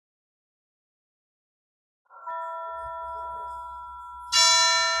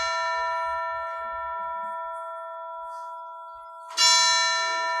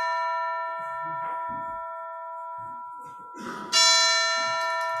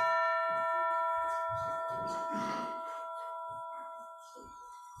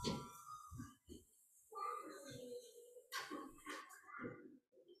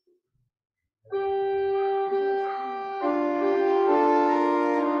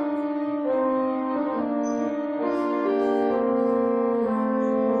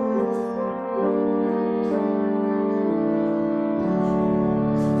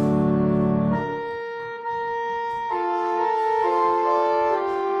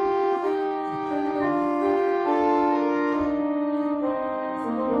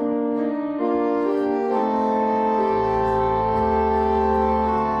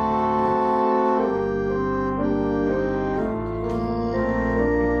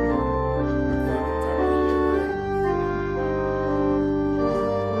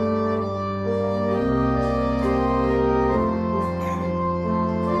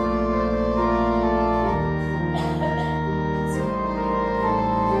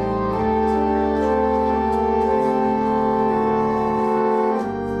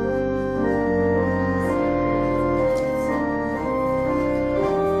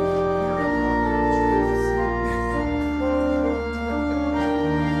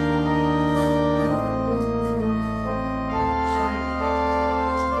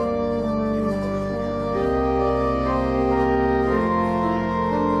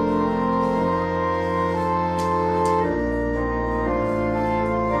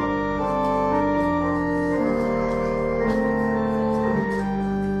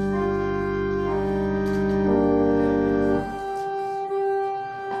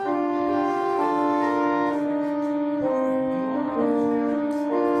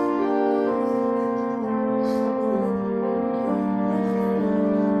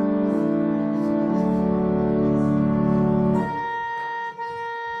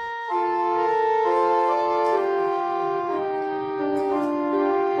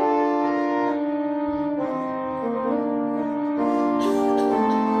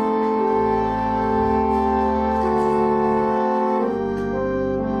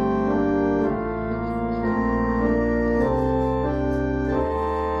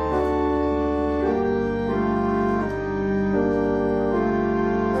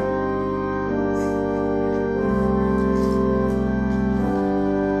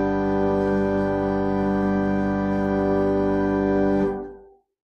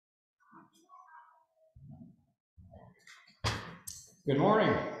Good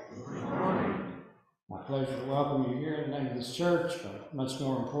morning. Good morning. My pleasure to welcome you here in the name of this church, but much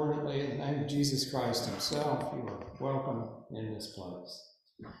more importantly, in the name of Jesus Christ himself. You are welcome in this place.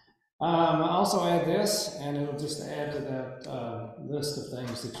 I also add this, and it'll just add to that list of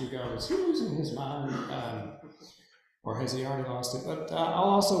things that you go, is he losing his mind? Or has he already lost it? But I'll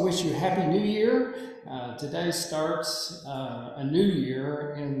also wish you Happy New Year. Today starts a new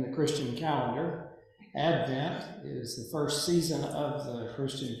year in the Christian calendar. Advent is the first season of the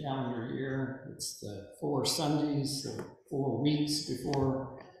Christian calendar year. It's the 4 Sundays, the 4 weeks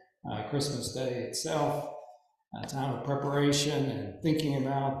before Christmas Day itself, a time of preparation and thinking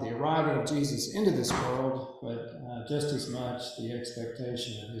about the arrival of Jesus into this world, but just as much the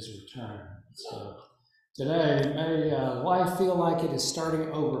expectation of his return. So today, may life feel like it is starting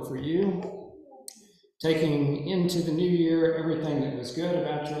over for you, taking into the new year everything that was good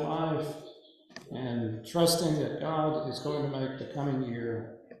about your life, and trusting that God is going to make the coming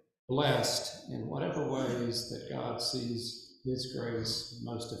year blessed in whatever ways that God sees his grace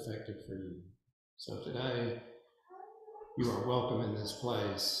most effective for you. So today, you are welcome in this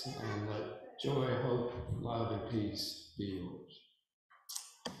place, and let joy, hope, love, and peace be yours.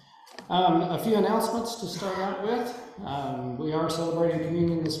 A few announcements to start out with. We are celebrating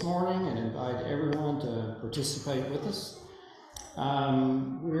communion this morning and invite everyone to participate with us.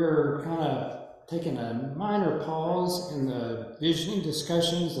 We're kind of taking a minor pause in the visioning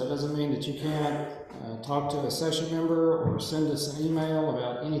discussions. That doesn't mean that you can't talk to a session member or send us an email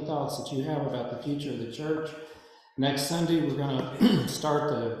about any thoughts that you have about the future of the church. Next Sunday, we're going to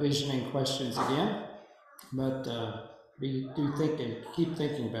start the visioning questions again, but keep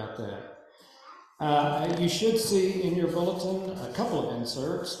thinking about that. You should see in your bulletin a couple of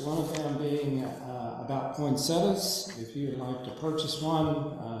inserts, one of them being about poinsettias. If you would like to purchase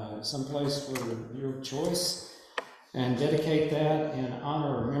one someplace for your choice and dedicate that in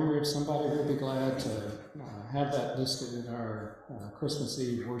honor or memory of somebody, we'll be glad to have that listed in our Christmas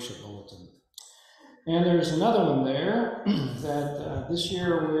Eve worship bulletin. And there's another one there that this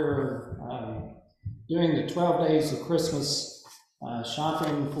year we're doing the 12 days of Christmas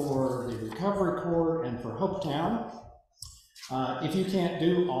shopping for the Recovery Court and for Hopetown. If you can't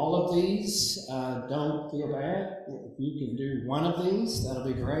do all of these, don't feel bad. If you can do one of these, that'll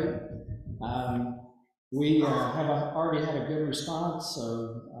be great. We have already had a good response,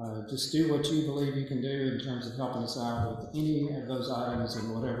 so just do what you believe you can do in terms of helping us out with any of those items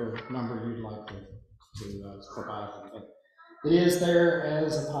and whatever number you'd like to provide them. But it is there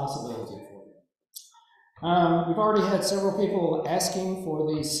as a possibility for you. We've already had several people asking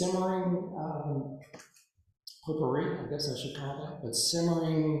for the simmering potpourri, I guess I should call that, but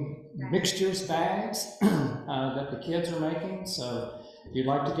simmering mixtures bags that the kids are making. So if you'd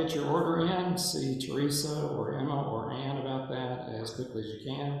like to get your order in, see Teresa or Emma or Ann about that as quickly as you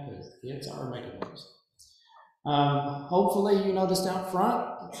can, because the kids are making those. Hopefully you noticed out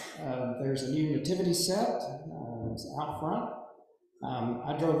front, there's a new nativity set out front.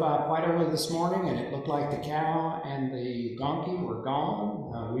 I drove by quite early this morning and it looked like the cow and the donkey were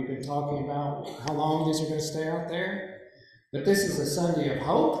gone. We've been talking about how long these are going to stay out there. But this is a Sunday of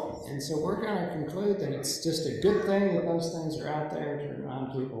hope, and so we're going to conclude that it's just a good thing that those things are out there to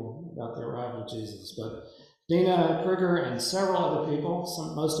remind people about the arrival of Jesus. But Dina Kruger and several other people,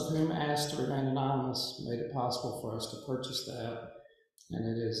 most of whom asked to remain anonymous, made it possible for us to purchase that, and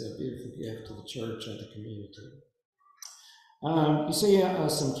it is a beautiful gift to the church and the community. You see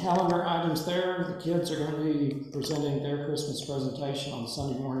some calendar items there. The kids are going to be presenting their Christmas presentation on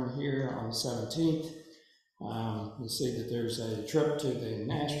Sunday morning here on the 17th. You'll see that there's a trip to the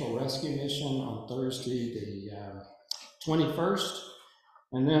Nashville Rescue Mission on Thursday, the 21st,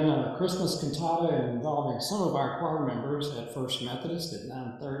 and then a Christmas cantata involving some of our choir members at First Methodist at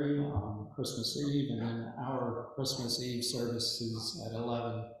 9:30 on Christmas Eve, and then our Christmas Eve services at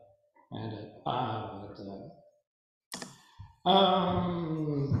 11 and at 5 at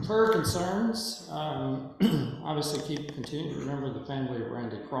prayer concerns. Obviously continue to remember the family of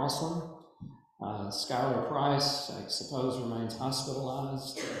Randy Crossland. Skylar Price, I suppose, remains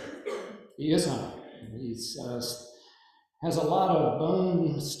hospitalized. He is home. He's has a lot of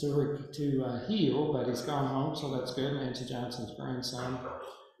bones to heal, but he's gone home, so that's good. Nancy Johnson's grandson.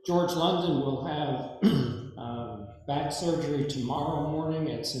 George London will have back surgery tomorrow morning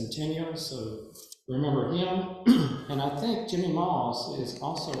at Centennial, so remember him. And I think Jimmy Moss is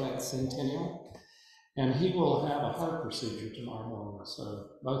also at Centennial, and he will have a heart procedure tomorrow morning, so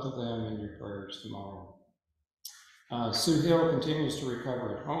both of them in your prayers tomorrow. Sue Hill continues to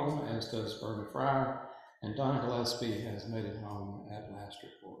recover at home, as does Bernie Fryer, and Donna Gillespie has made it home at last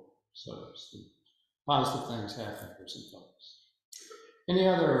report. So some positive things happening for some folks. Any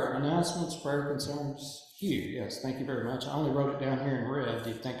other announcements, prayer concerns? Hugh, yes, thank you very much. I only wrote it down here in red.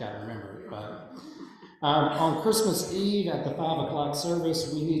 You'd think I'd remember it, but on Christmas Eve at the 5 o'clock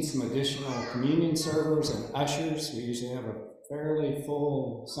service, we need some additional communion servers and ushers. We usually have a fairly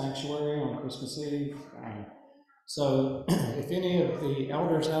full sanctuary on Christmas Eve. So if any of the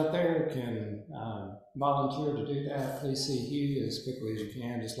elders out there can volunteer to do that, please see Hugh as quickly as you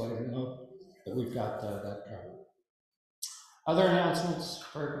can. Just let him know that we've got that covered. Other announcements,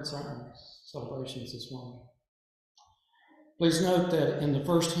 prayer concerns, celebrations this morning. Please note that in the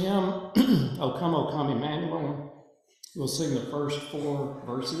first hymn, O Come Emmanuel, we'll sing the first 4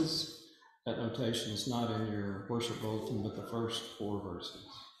 verses. That notation is not in your worship bulletin, but the first 4 verses.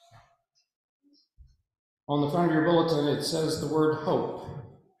 On the front of your bulletin, it says the word hope.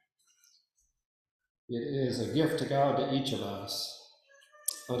 It is a gift to God to each of us.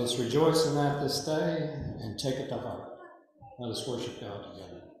 Let us rejoice in that this day and take it to heart. Let us worship God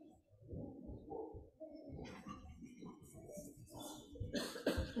together.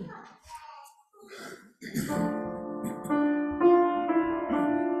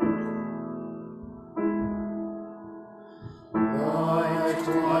 Light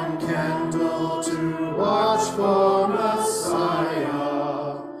one candle to watch for Messiah.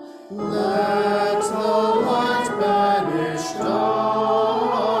 Let the light banish darkness.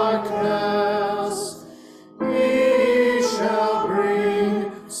 He shall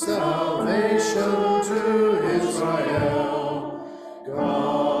bring salvation to Israel.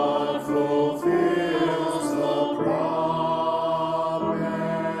 God fulfills the promise.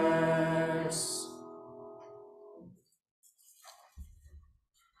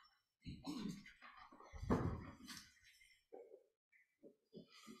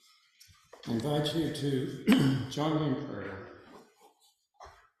 I invite you to join me in prayer.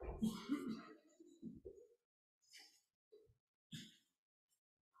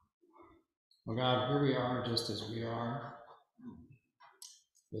 Well, God, here we are just as we are,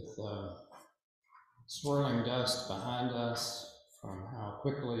 with swirling dust behind us from how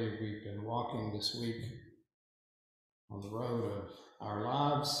quickly we've been walking this week on the road of our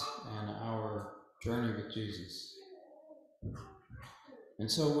lives and our journey with Jesus. And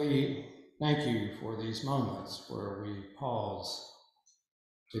so we thank you for these moments where we pause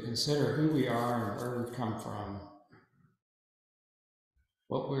to consider who we are and where we've come from,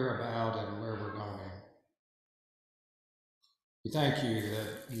 what we're about and where we're going. We thank you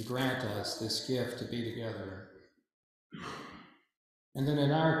that you grant us this gift to be together. And then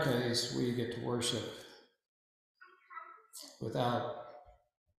in our case, we get to worship without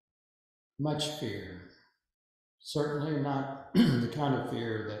much fear. Certainly not the kind of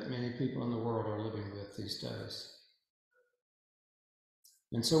fear that many people in the world are living with these days.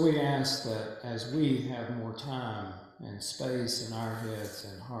 And so we ask that as we have more time and space in our heads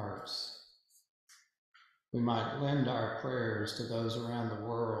and hearts, we might lend our prayers to those around the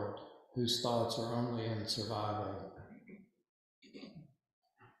world whose thoughts are only in survival.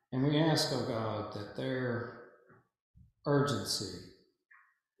 And we ask, oh God, that their urgency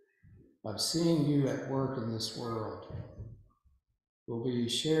of seeing you at work in this world will be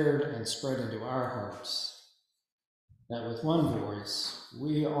shared and spread into our hearts, that with one voice,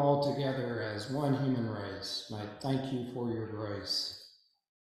 we all together as one human race might thank you for your grace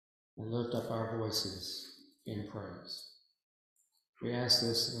and lift up our voices in praise. We ask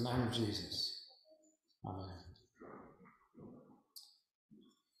this in the name of Jesus. Amen.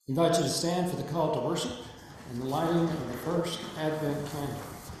 I invite you to stand for the call to worship and the lighting of the first Advent candle.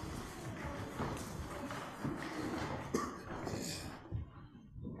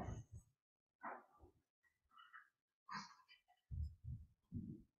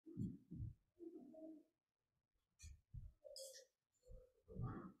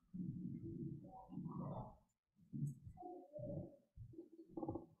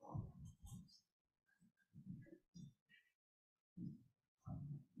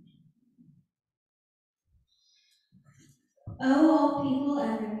 O all people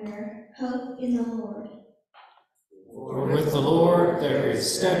everywhere, hope in the Lord. For with the Lord there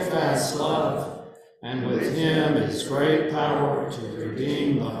is steadfast love, and with him is great power to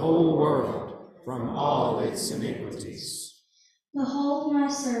redeem the whole world from all its iniquities. Behold my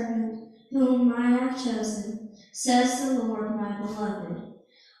servant, whom I have chosen, says the Lord my beloved,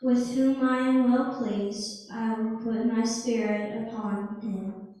 with whom I am well pleased. I will put my spirit upon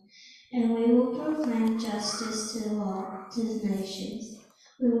him, and we will proclaim justice to the nations.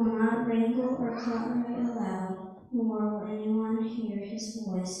 We will not wrangle or cry aloud, nor will anyone hear his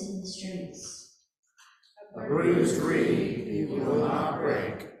voice in the streets. A bruised reed he will not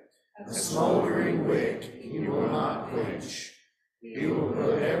break, a smoldering wick he will not quench. He will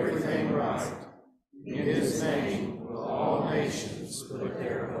put everything right. In his name will all nations put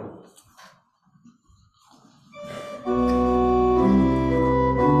their hope.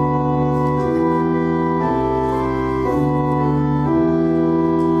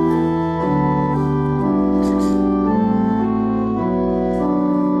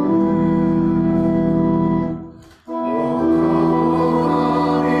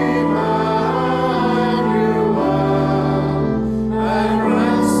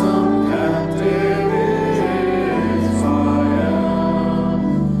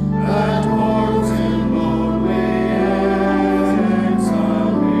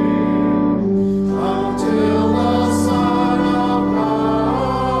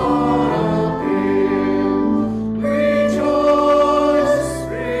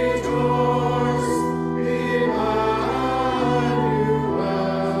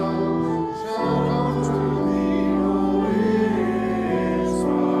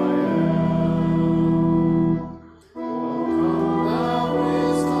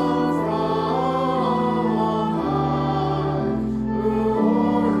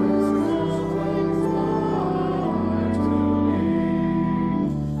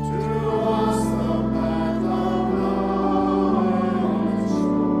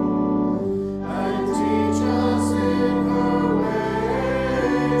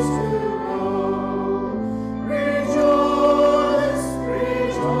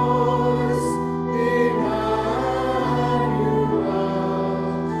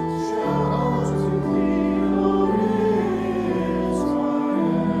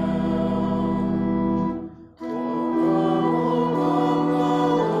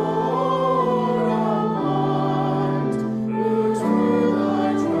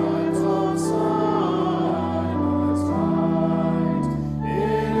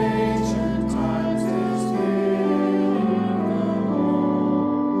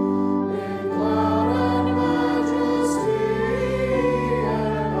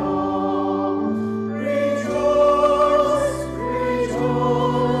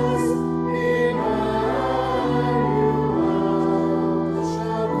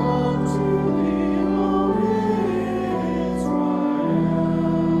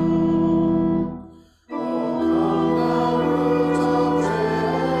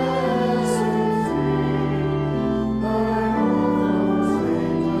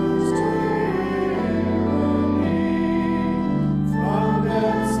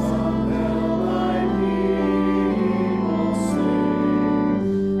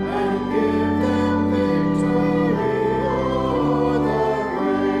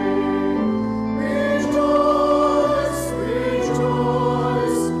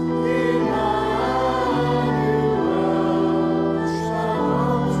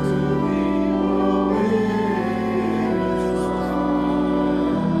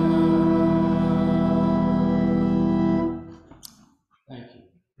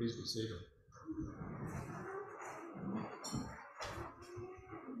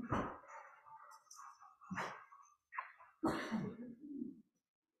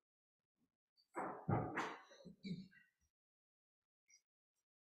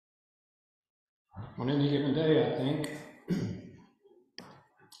 On any given day, I think,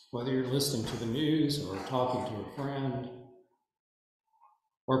 whether you're listening to the news or talking to a friend,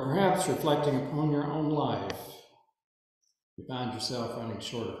 or perhaps reflecting upon your own life, you find yourself running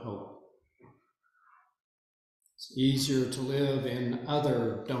short of hope. It's easier to live in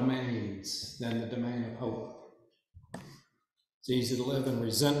other domains than the domain of hope. It's easy to live in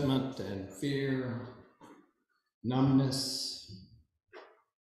resentment and fear, numbness,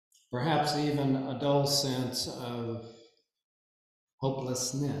 perhaps even a dull sense of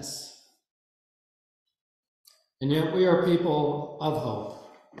hopelessness. And yet we are people of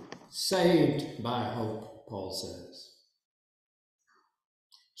hope, saved by hope, Paul says.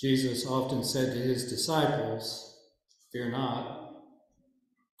 Jesus often said to his disciples, "Fear not,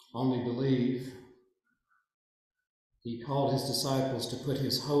 only believe." He called his disciples to put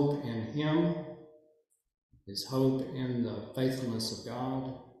his hope in him, his hope in the faithfulness of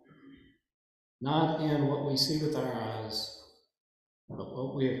God, not in what we see with our eyes, but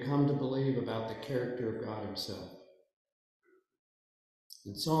what we have come to believe about the character of God himself.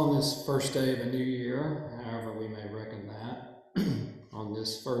 And so on this first day of a new year, however we may reckon that, on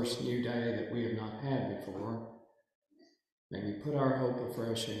this first new day that we have not had before, may we put our hope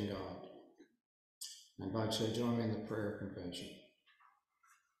afresh in God. I invite you to join me in the prayer of confession.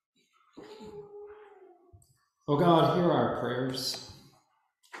 O God, hear our prayers,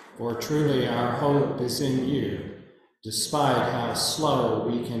 for truly our hope is in you, despite how slow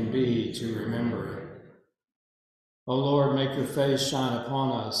we can be to remember it. O Lord, make your face shine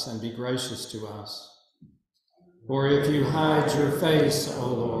upon us and be gracious to us. For if you hide your face, O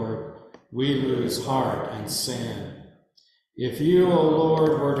Lord, we lose heart and sin. If you, O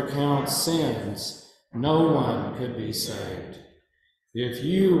Lord, were to count sins, no one could be saved. If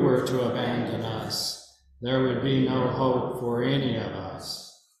you were to abandon us, there would be no hope for any of us.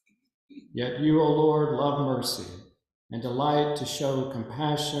 Yet you, O Lord, love mercy and delight to show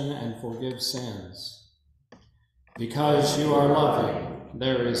compassion and forgive sins. Because you are loving,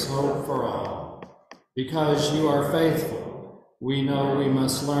 there is hope for all. Because you are faithful, we know we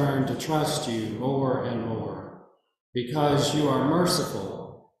must learn to trust you more and more. Because you are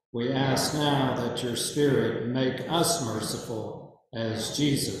merciful, we ask now that your Spirit make us merciful as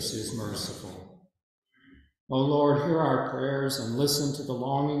Jesus is merciful. O Lord, hear our prayers and listen to the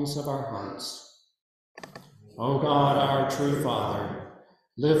longings of our hearts. O God, our true Father,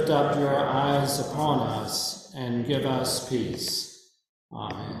 lift up your eyes upon us and give us peace.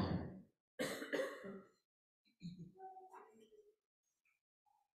 Amen.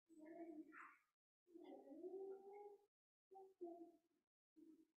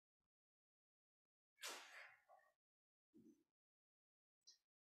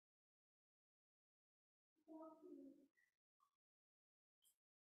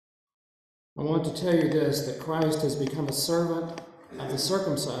 I want to tell you this, that Christ has become a servant of the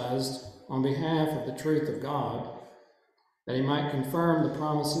circumcised on behalf of the truth of God, that he might confirm the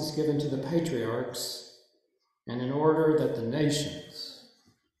promises given to the patriarchs, and in order that the nations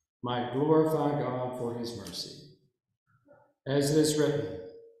might glorify God for his mercy. As it is written,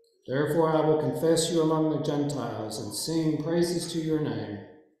 "Therefore I will confess you among the Gentiles and sing praises to your name.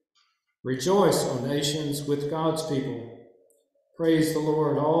 Rejoice, O nations, with God's people. Praise the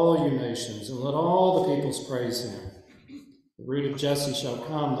Lord, all you nations, and let all the peoples praise him. The root of Jesse shall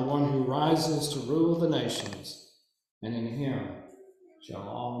come, the one who rises to rule the nations, and in him shall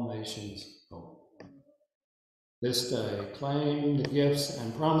all nations hope." This day, claim the gifts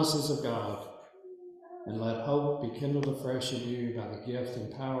and promises of God, and let hope be kindled afresh in you by the gift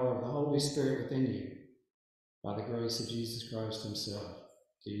and power of the Holy Spirit within you, by the grace of Jesus Christ himself,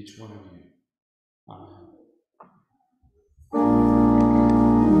 to each one of you. Amen.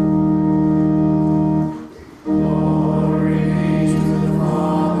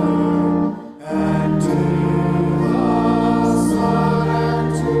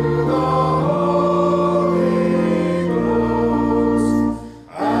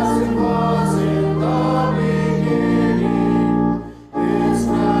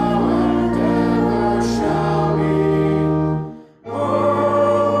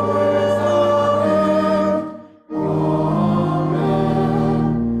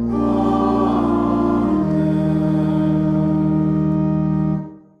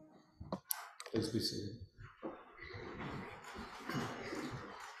 Please be seated.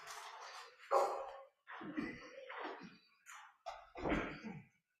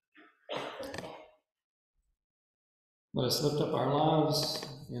 Let us lift up our lives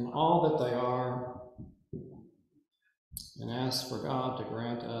in all that they are and ask for God to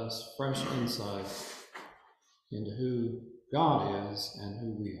grant us fresh insight into who God is and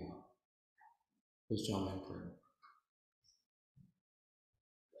who we are. Please join me in prayer.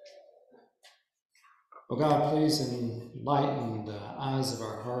 Oh God, please enlighten the eyes of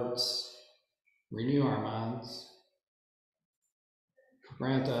our hearts, renew our minds,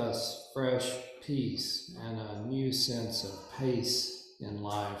 grant us fresh peace and a new sense of pace in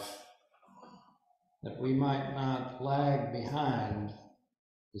life, that we might not lag behind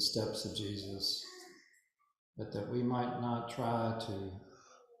the steps of Jesus, but that we might not try to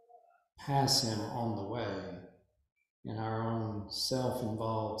pass him on the way in our own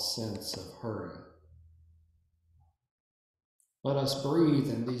self-involved sense of hurry. Let us breathe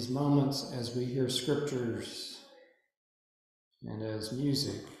in these moments as we hear scriptures and as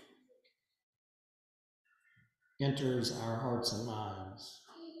music enters our hearts and minds,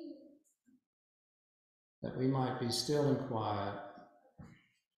 that we might be still and quiet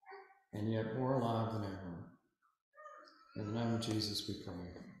and yet more alive than ever. In the name of Jesus we pray.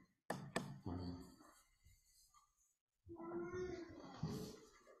 Amen.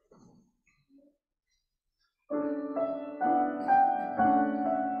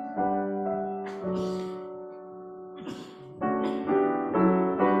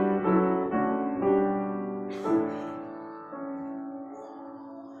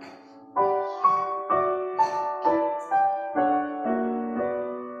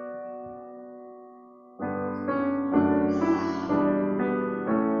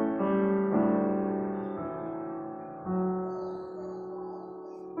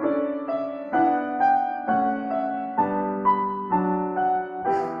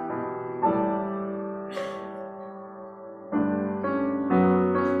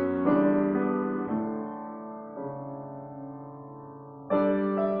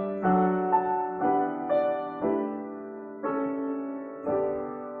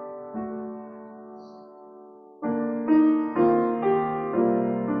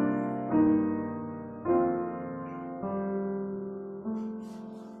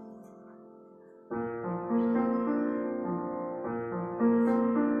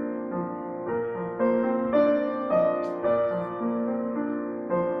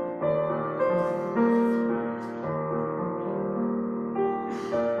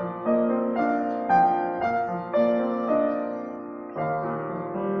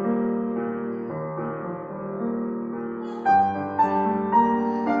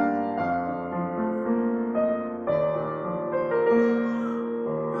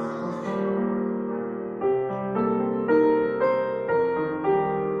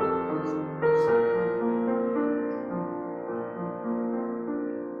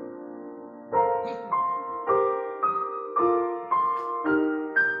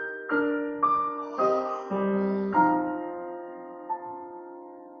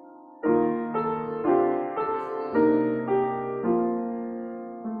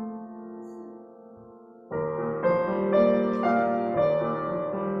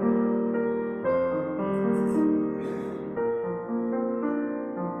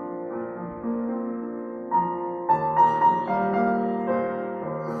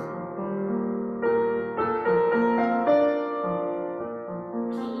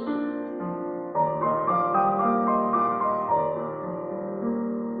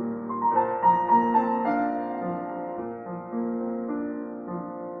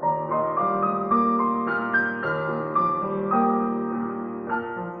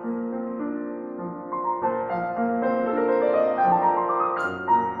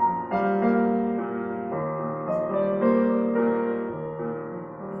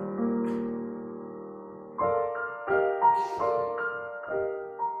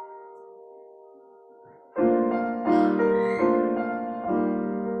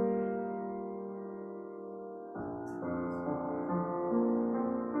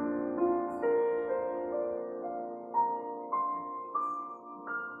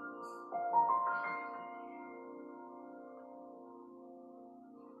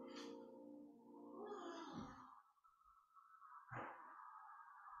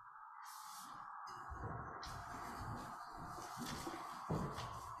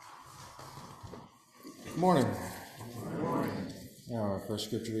 Good morning. Good morning. Now our first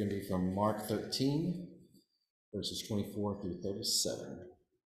scripture reading will be from Mark 13, verses 24 through 37.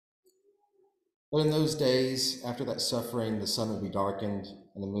 But in those days, after that suffering, the sun will be darkened,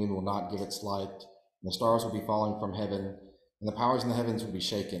 and the moon will not give its light, and the stars will be falling from heaven, and the powers in the heavens will be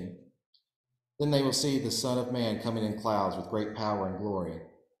shaken. Then they will see the Son of Man coming in clouds with great power and glory.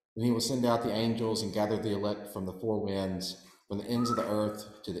 Then he will send out the angels and gather the elect from the four winds, from the ends of the earth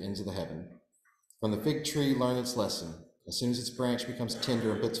to the ends of the heaven. From the fig tree learn its lesson. As soon as its branch becomes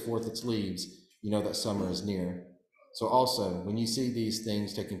tender and puts forth its leaves, you know that summer is near. So also, when you see these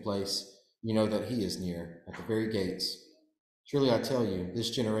things taking place, You know that he is near, at the very gates. Truly I tell you,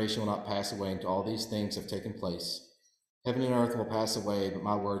 this generation will not pass away until all these things have taken place. Heaven and earth will pass away, but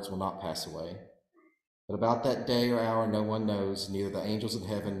my words will not pass away. But about that day or hour no one knows, neither the angels in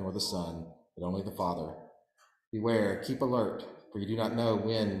heaven nor the Son, but only the Father. Beware, keep alert, for you do not know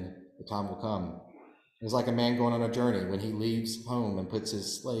when the time will come. It is like a man going on a journey when he leaves home and puts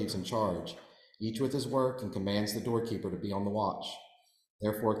his slaves in charge, each with his work, and commands the doorkeeper to be on the watch.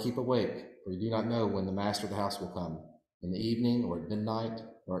 Therefore keep awake, for you do not know when the master of the house will come, in the evening, or at midnight,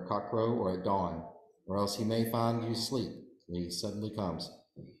 or at cockcrow, or at dawn, or else he may find you asleep when he suddenly comes.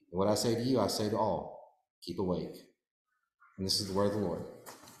 And what I say to you, I say to all, keep awake. And this is the word of the Lord.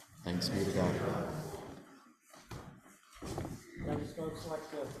 Thanks be to God. Those folks like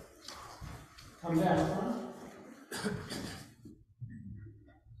to come down front.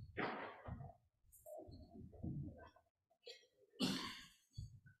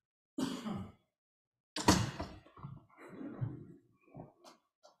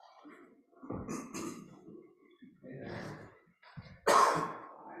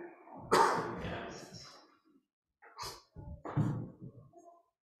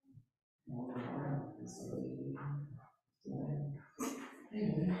 Thank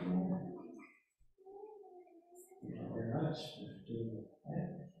you very much for doing that.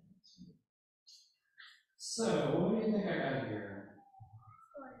 So, what do you think I got here?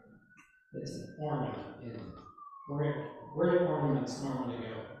 It's an ornament. Where do ornaments normally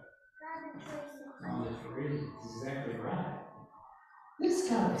go? On the tree. Exactly right. This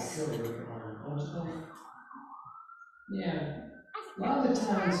kind of silly looking ornament, don't you think? Yeah. A lot of the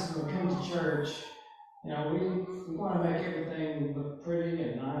times when we come to church, we want to make everything look pretty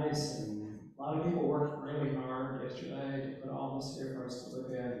and nice, and a lot of people worked really hard yesterday to put all this here for us to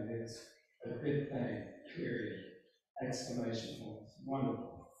look at, and it's a good thing, period. Exclamation points.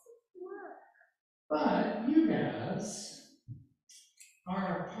 Wonderful. But you guys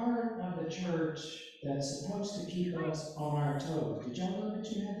are a part of the church that's supposed to keep us on our toes. Did y'all know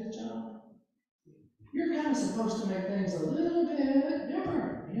that you had this job? You're kind of supposed to make things a little bit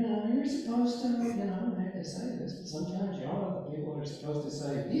different. You're supposed to, I hate to say this, but sometimes y'all are the people that are supposed to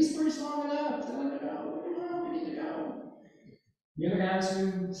say, he's pretty long enough, tell him to go, come on, we need to go. You're the guys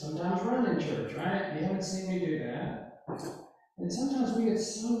who sometimes run in church, right? You haven't seen me do that. And sometimes we get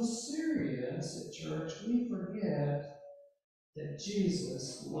so serious at church, we forget that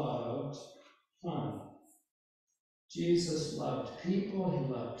Jesus loved fun. Jesus loved people, he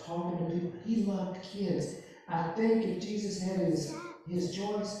loved talking to people, he loved kids. I think if Jesus had his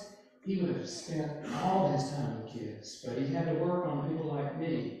choice, he would have spent all his time with kids, but he had to work on people like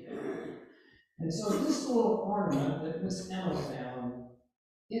me. And so this little ornament that Miss Emma found,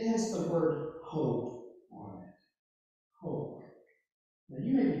 it has the word hope on it. Hope. Now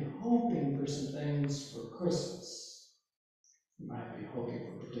you may be hoping for some things for Christmas. You might be hoping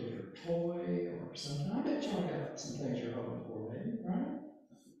for a particular toy or something. I bet y'all got some things you're hoping for, maybe, right?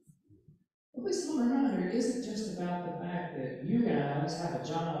 Well, this little reminder isn't just about the fact that you guys have a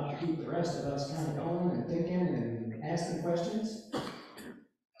job to keep the rest of us kind of going and thinking and asking questions.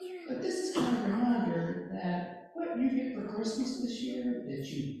 But this is kind of a reminder that what you get for Christmas this year that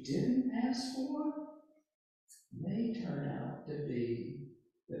you didn't ask for may turn out to be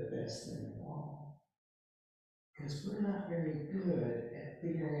the best thing of all. Because we're not very good at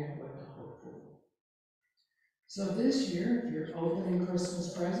figuring out what to hope for. So this year, if you're opening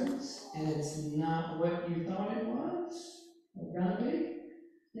Christmas presents and it's not what you thought it was or gonna be,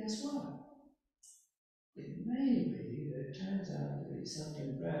 guess what? It may be that it turns out to be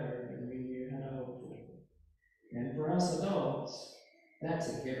something better than we knew how to hope for. And for us adults, that's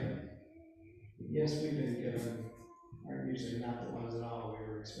a given. The gifts we've been given are usually not the ones at all we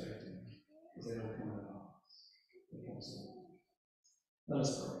were expecting, because they don't come at all. They come soon. Let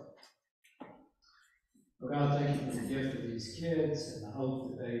us pray. Well, God, thank you for the gift of these kids and the hope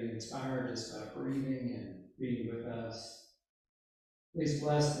that they inspire just by breathing and being with us. Please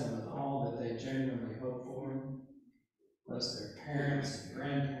bless them with all that they genuinely hope for. Bless their parents and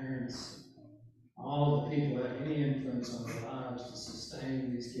grandparents, all the people that have any influence on their lives to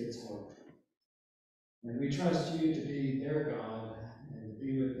sustain these kids' hope. And we trust you to be their God and to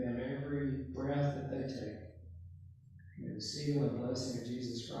be with them every breath that they take. May the seal and blessing of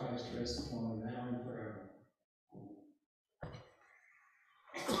Jesus Christ rest upon them now and forever.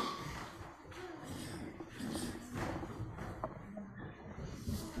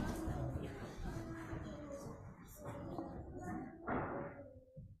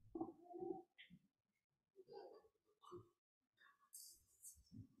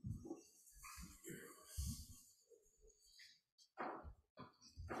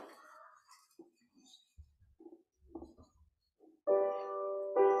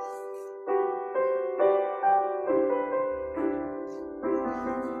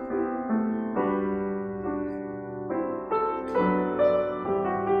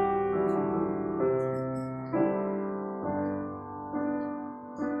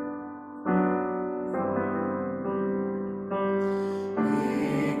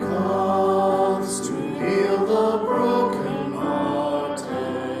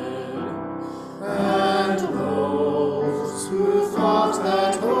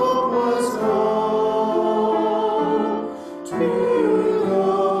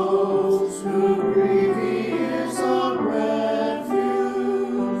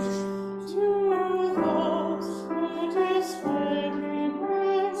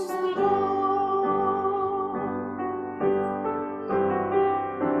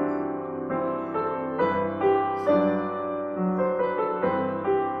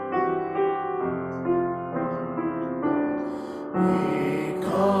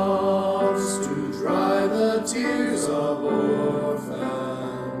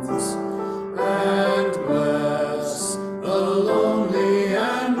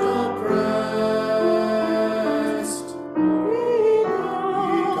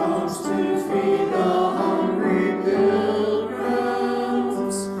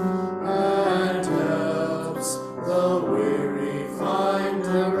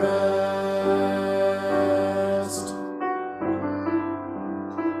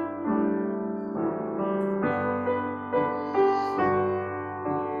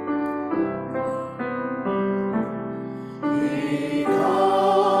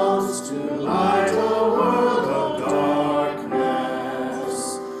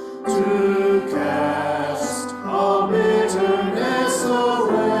 to cast all bitterness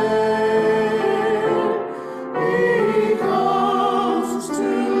away. He comes to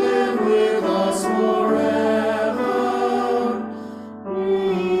live with us forever.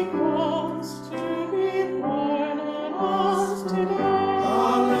 He comes to be born in us today.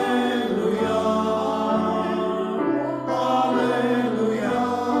 Hallelujah. Hallelujah.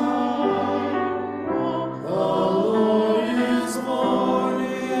 The Lord is born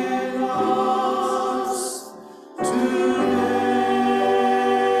in us today.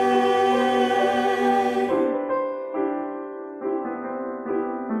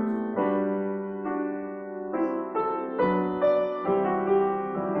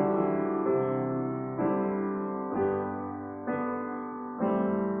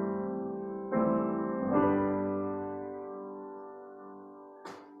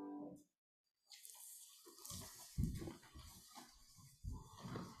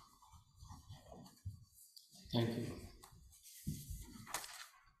 Thank you.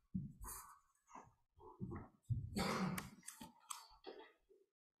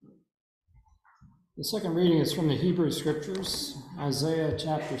 The second reading is from the Hebrew Scriptures, Isaiah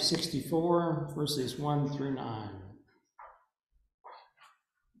chapter 64, verses 1 through 9.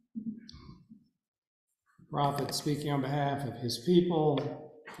 The prophet speaking on behalf of his people,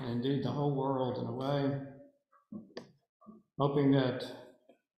 and indeed the whole world in a way, hoping that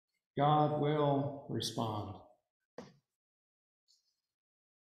God will respond.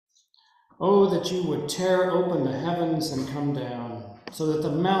 Oh, that you would tear open the heavens and come down, so that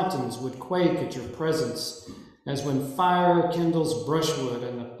the mountains would quake at your presence, as when fire kindles brushwood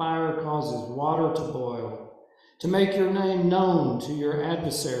and the fire causes water to boil, to make your name known to your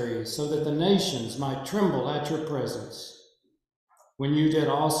adversaries, so that the nations might tremble at your presence. When you did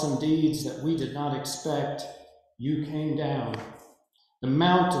awesome deeds that we did not expect, you came down. The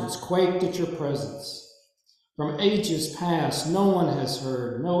mountains quaked at your presence. From ages past, no one has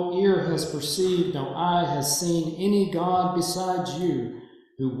heard, no ear has perceived, no eye has seen any God besides you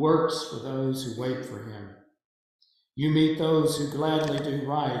who works for those who wait for him. You meet those who gladly do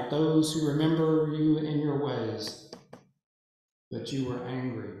right, those who remember you in your ways. But you were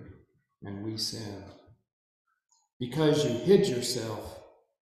angry, and we sinned. Because you hid yourself,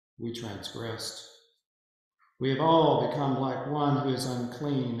 we transgressed. We have all become like one who is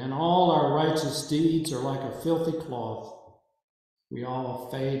unclean, and all our righteous deeds are like a filthy cloth. We all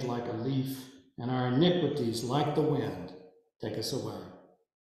fade like a leaf, and our iniquities, like the wind, take us away.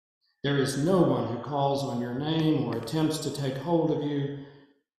 There is no one who calls on your name or attempts to take hold of you,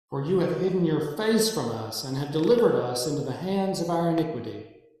 for you have hidden your face from us and have delivered us into the hands of our iniquity.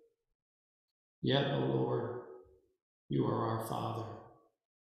 Yet, O Lord, you are our Father.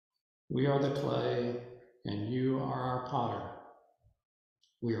 We are the clay, and you are our potter.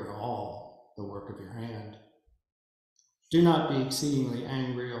 We are all the work of your hand. Do not be exceedingly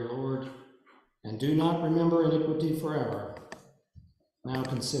angry, O Lord, and do not remember iniquity forever. Now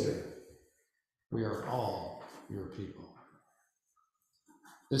consider, we are all your people.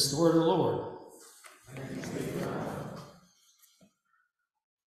 This is the word of the Lord. Thanks be to God.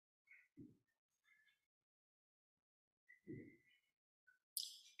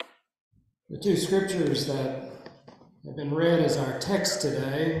 The two scriptures that have been read as our text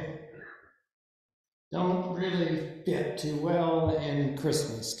today don't really fit too well in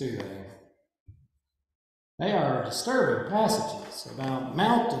Christmas, do they? They are disturbing passages about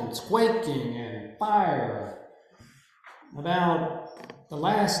mountains quaking and fire, about the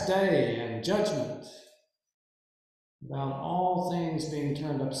last day and judgment, about all things being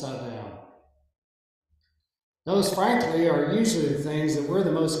turned upside down. Those, frankly, are usually the things that we're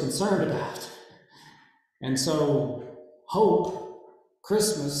the most concerned about. And so hope,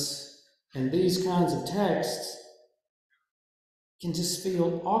 Christmas, and these kinds of texts can just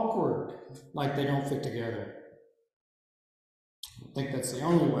feel awkward, like they don't fit together. I think that's the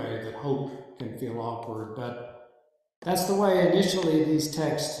only way that hope can feel awkward, but that's the way initially these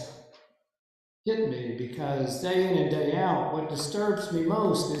texts hit me, because day in and day out, what disturbs me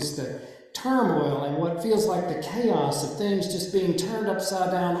most is the turmoil and what feels like the chaos of things just being turned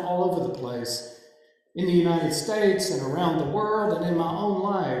upside down all over the place in the United States and around the world and in my own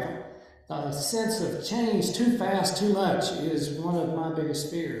life. The sense of change too fast, too much is one of my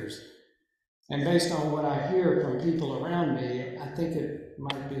biggest fears. And based on what I hear from people around me, I think it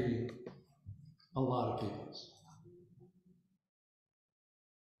might be a lot of people's.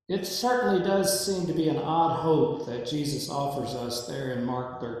 It certainly does seem to be an odd hope that Jesus offers us there in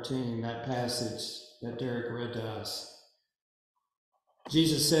Mark 13, that passage that Derek read to us.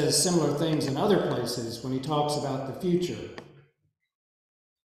 Jesus says similar things in other places when he talks about the future.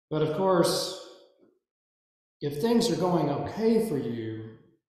 But of course, if things are going okay for you,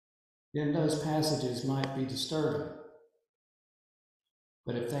 then those passages might be disturbing.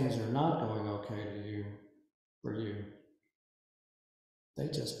 But if things are not going okay for you, they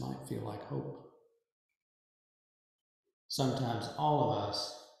just might feel like hope. Sometimes all of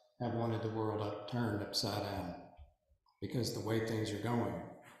us have wanted the world turned upside down because the way things are going,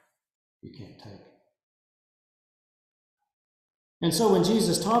 you can't take. And so when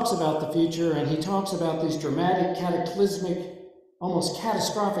Jesus talks about the future and he talks about these dramatic, cataclysmic, almost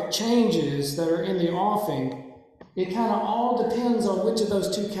catastrophic changes that are in the offing, it kind of all depends on which of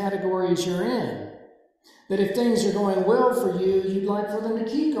those two categories you're in. That if things are going well for you, you'd like for them to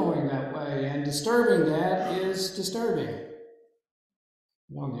keep going that way, and disturbing that is disturbing.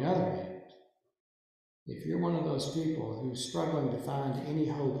 But on the other hand, if you're one of those people who's struggling to find any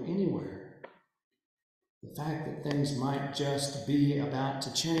hope anywhere, the fact that things might just be about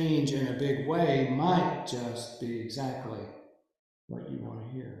to change in a big way might just be exactly what you want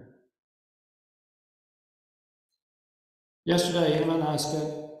to hear. Yesterday, Emma and I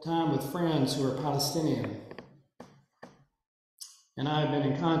spent time with friends who are Palestinian. And I've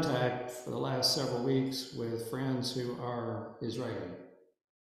been in contact for the last several weeks with friends who are Israeli.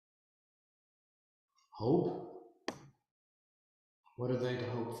 Hope? What are they to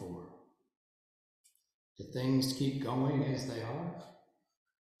hope for? Do things keep going as they are?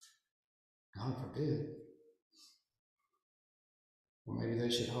 God forbid. Or maybe they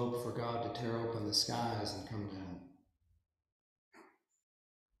should hope for God to tear open the skies and come down.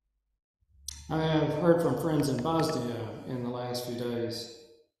 I have heard from friends in Bosnia in the last few days.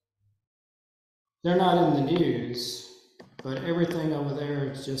 They're not in the news, but everything over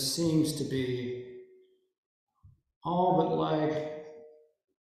there just seems to be all but like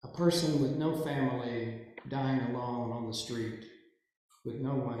a person with no family dying alone on the street with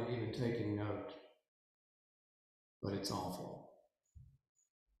no one even taking note. But it's awful.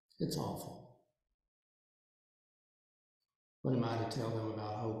 It's awful. What am I to tell them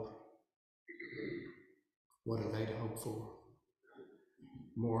about hope? What are they to hope for?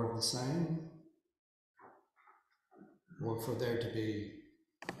 More of the same? Or for there to be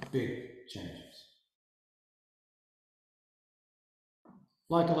big changes?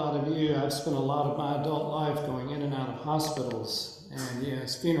 Like a lot of you, I've spent a lot of my adult life going in and out of hospitals and,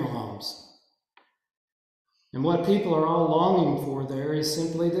 yes, funeral homes. And what people are all longing for there is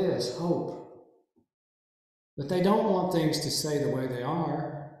simply this, hope. But they don't want things to stay the way they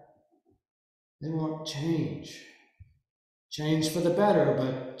are. They want change. Change for the better,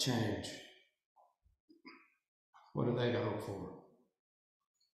 but change. What are they to hope for?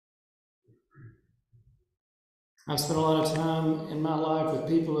 I've spent a lot of time in my life with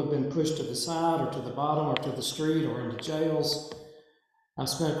people who have been pushed to the side or to the bottom or to the street or into jails. I've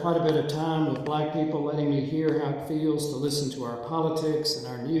spent quite a bit of time with Black people letting me hear how it feels to listen to our politics and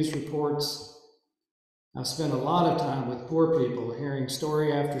our news reports. I've spent a lot of time with poor people hearing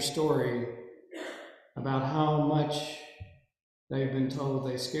story after story about how much they've been told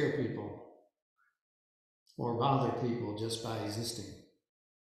they scare people or bother people just by existing.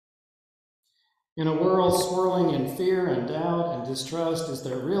 In a world swirling in fear and doubt and distrust, is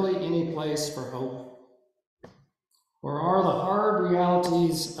there really any place for hope? Or are the hard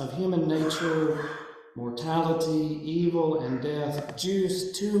realities of human nature, mortality, evil, and death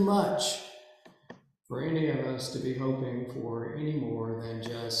just too much for any of us to be hoping for any more than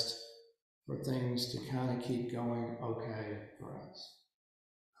just for things to kind of keep going okay for us?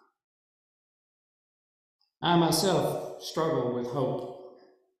 I myself struggle with hope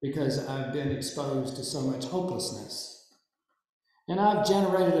because I've been exposed to so much hopelessness. And I've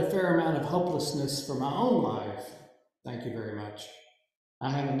generated a fair amount of hopelessness for my own life. Thank you very much. I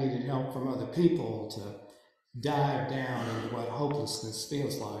haven't needed help from other people to dive down into what hopelessness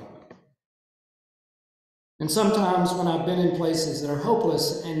feels like. And sometimes when I've been in places that are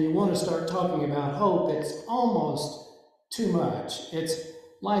hopeless and you want to start talking about hope, it's almost too much. It's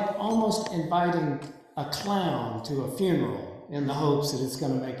like almost inviting a clown to a funeral in the hopes that it's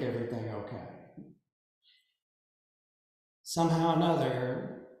going to make everything okay. Somehow or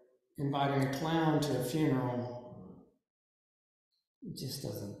another, inviting a clown to a funeral, it just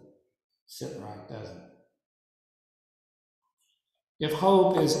doesn't sit right, does it? If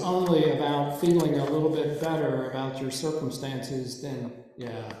hope is only about feeling a little bit better about your circumstances, then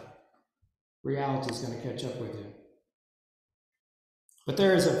yeah, reality is going to catch up with you. But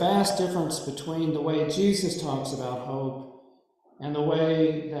there is a vast difference between the way Jesus talks about hope and the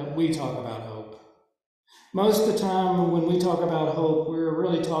way that we talk about hope. Most of the time when we talk about hope, we're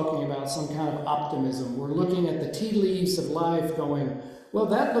really talking about some kind of optimism. We're looking at the tea leaves of life going, well,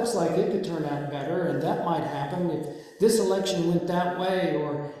 that looks like it could turn out better, and that might happen if this election went that way,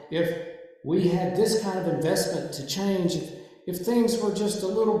 or if we had this kind of investment to change, if things were just a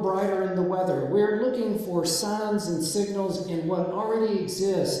little brighter in the weather. We're looking for signs and signals in what already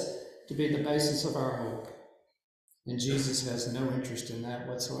exists to be the basis of our hope. And Jesus has no interest in that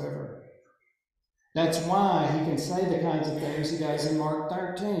whatsoever. That's why he can say the kinds of things he does in Mark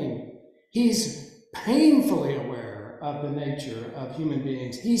 13. He's painfully aware of the nature of human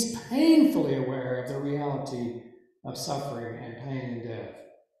beings. He's painfully aware of the reality of suffering and pain and death.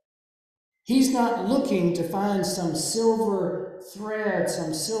 He's not looking to find some silver thread,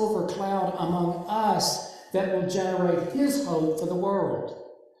 some silver cloud among us that will generate his hope for the world.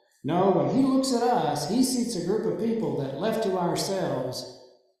 No, when he looks at us, he sees a group of people that, left to ourselves,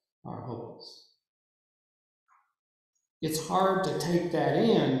 are hopeless. It's hard to take that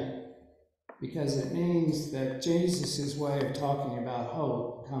in because it means that Jesus' way of talking about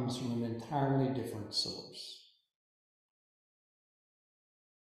hope comes from an entirely different source.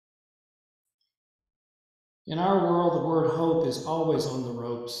 In our world, the word hope is always on the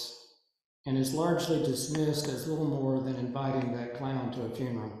ropes and is largely dismissed as little more than inviting that clown to a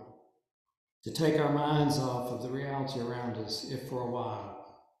funeral, to take our minds off of the reality around us, if for a while.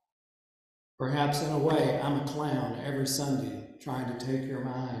 Perhaps in a way, I'm a clown every Sunday trying to take your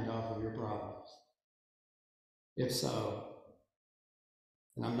mind off of your problems. If so,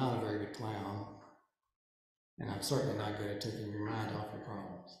 then I'm not a very good clown, and I'm certainly not good at taking your mind off your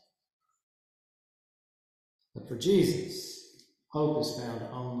problems. But for Jesus, hope is found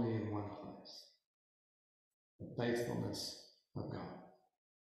only in one place: the faithfulness of God,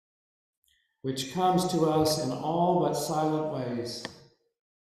 which comes to us in all but silent ways.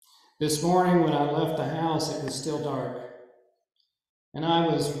 This morning when I left the house, it was still dark, and I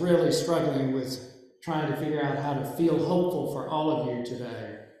was really struggling with trying to figure out how to feel hopeful for all of you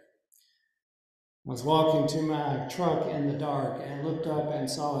today. I was walking to my truck in the dark and looked up and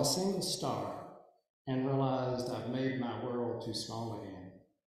saw a single star and realized I've made my world too small again.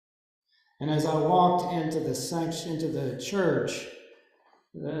 And as I walked into the church,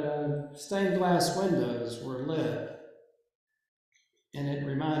 the stained glass windows were lit, and it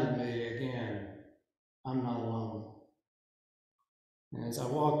reminded me again, I'm not alone. And as I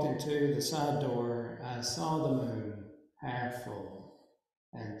walked into the side door, I saw the moon half full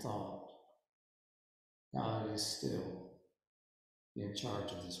and thought, God is still in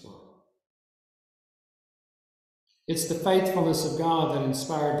charge of this world. It's the faithfulness of God that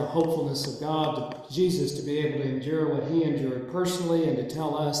inspired the hopefulness of God to Jesus to be able to endure what he endured personally and to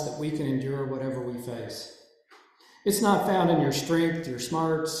tell us that we can endure whatever we face. It's not found in your strength, your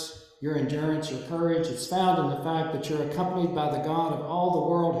smarts, your endurance, your courage. It's found in the fact that you're accompanied by the God of all the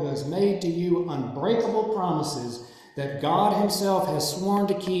world who has made to you unbreakable promises that God himself has sworn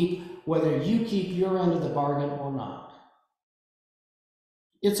to keep, whether you keep your end of the bargain or not.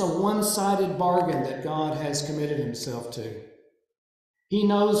 It's a one-sided bargain that God has committed himself to. He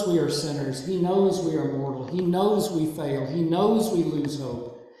knows we are sinners. He knows we are mortal. He knows we fail. He knows we lose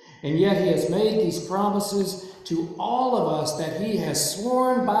hope. And yet he has made these promises to all of us that he has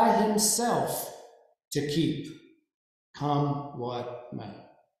sworn by himself to keep, come what may.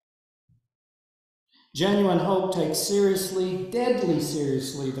 Genuine hope takes seriously, deadly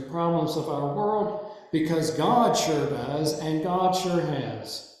seriously, the problems of our world, because God sure does, and God sure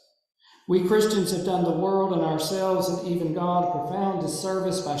has. We Christians have done the world and ourselves and even God a profound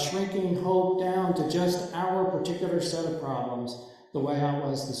disservice by shrinking hope down to just our particular set of problems, the way I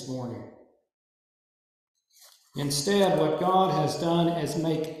was this morning. Instead, what God has done is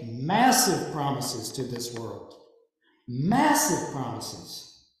make massive promises to this world. Massive promises.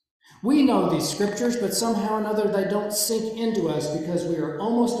 We know these scriptures, but somehow or another they don't sink into us because we are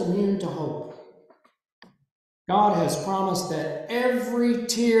almost immune to hope. God has promised that every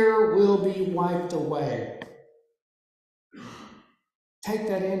tear will be wiped away. Take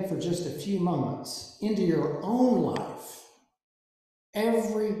that in for just a few moments into your own life.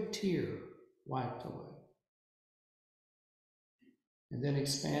 Every tear wiped away. And then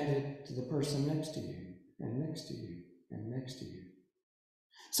expand it to the person next to you, and next to you, and next to you.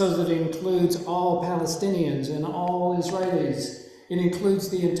 So that it includes all Palestinians and all Israelis. It includes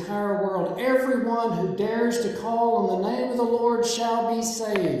the entire world. Everyone who dares to call on the name of the Lord shall be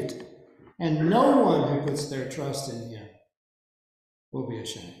saved. And no one who puts their trust in him will be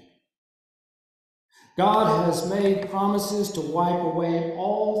ashamed. God has made promises to wipe away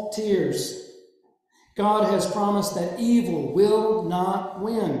all tears. God has promised that evil will not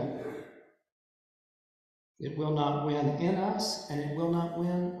win. It will not win in us, and it will not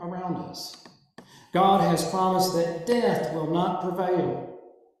win around us. God has promised that death will not prevail,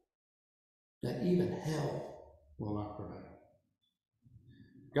 that even hell will not prevail.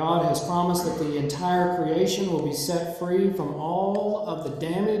 God has promised that the entire creation will be set free from all of the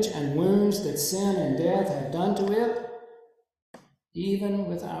damage and wounds that sin and death have done to it, even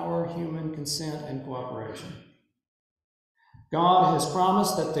with our human consent and cooperation. God has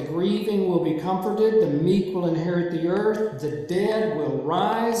promised that the grieving will be comforted, the meek will inherit the earth, the dead will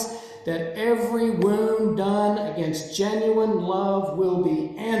rise, that every wound done against genuine love will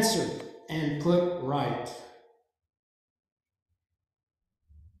be answered and put right.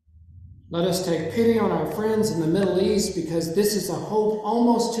 Let us take pity on our friends in the Middle East, because this is a hope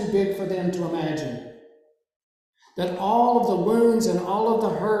almost too big for them to imagine. That all of the wounds and all of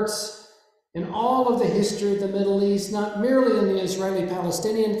the hurts and all of the history of the Middle East, not merely in the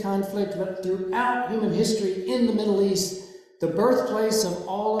Israeli-Palestinian conflict, but throughout human history in the Middle East, the birthplace of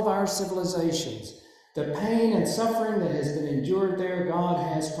all of our civilizations, the pain and suffering that has been endured there, God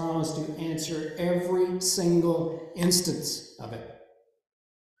has promised to answer every single instance of it.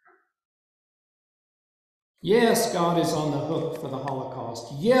 Yes, God is on the hook for the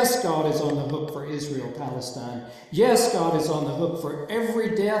Holocaust. Yes, God is on the hook for Israel-Palestine. Yes, God is on the hook for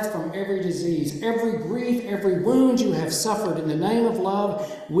every death from every disease, every grief, every wound you have suffered in the name of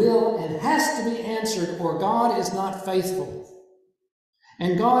love will and has to be answered, or God is not faithful.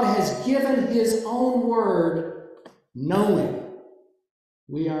 And God has given his own word, knowing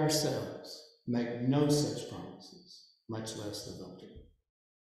we ourselves make no such promises, much less the guilty.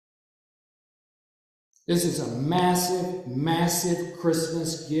 This is a massive, massive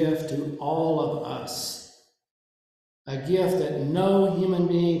Christmas gift to all of us. A gift that no human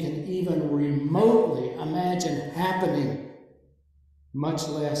being can even remotely imagine happening, much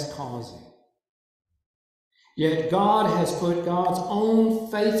less causing. Yet God has put God's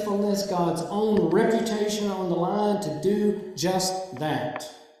own faithfulness, God's own reputation on the line to do just that.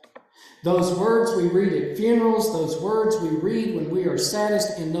 Those words we read at funerals, those words we read when we are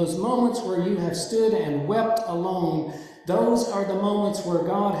saddest, in those moments where you have stood and wept alone, those are the moments where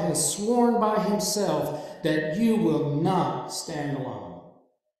God has sworn by himself that you will not stand alone.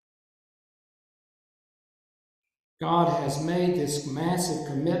 God has made this massive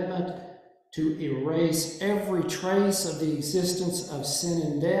commitment to erase every trace of the existence of sin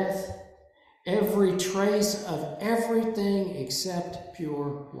and death, every trace of everything except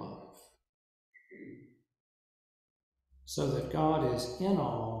pure love. So that God is in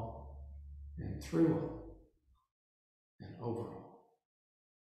all and through all and over all.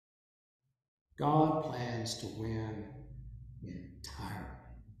 God plans to win entirely.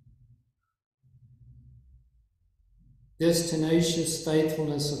 This tenacious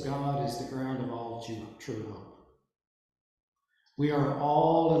faithfulness of God is the ground of all true hope. We are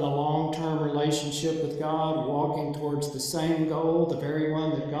all in a long-term relationship with God, walking towards the same goal, the very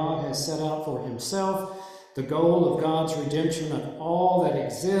one that God has set out for himself, the goal of God's redemption of all that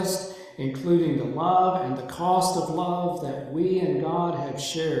exists, including the love and the cost of love that we and God have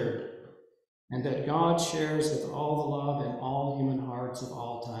shared, and that God shares with all the love in all human hearts of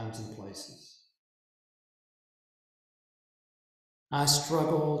all times and places. I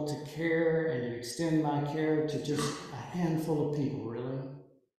struggle to care and to extend my care to just a handful of people, really.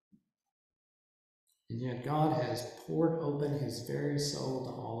 And yet God has poured open his very soul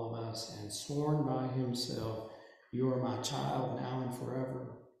to all of us and sworn by himself, you are my child now and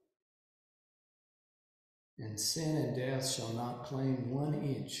forever. And sin and death shall not claim 1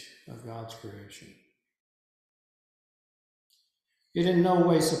 inch of God's creation. It in no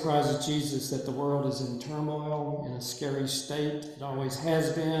way surprises Jesus that the world is in turmoil, in a scary state. It always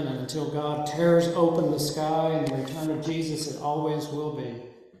has been, and until God tears open the sky and the return of Jesus, it always will be.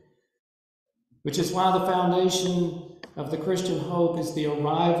 Which is why the foundation of the Christian hope is the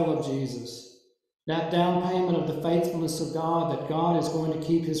arrival of Jesus. That down payment of the faithfulness of God, that God is going to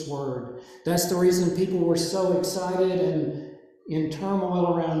keep his word. That's the reason people were so excited and in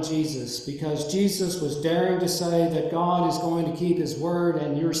turmoil around Jesus, because Jesus was daring to say that God is going to keep his word,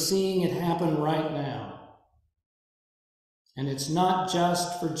 and you're seeing it happen right now. And it's not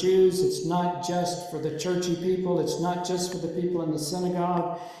just for Jews, it's not just for the churchy people, it's not just for the people in the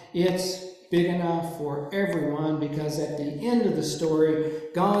synagogue, it's big enough for everyone, because at the end of the story,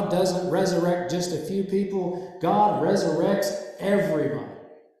 God doesn't resurrect just a few people, God resurrects everybody.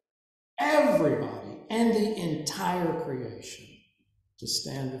 Everybody and the entire creation to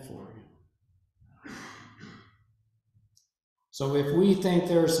stand before him. So if we think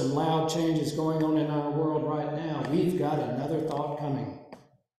there are some loud changes going on in our world right now, we've got another thought coming.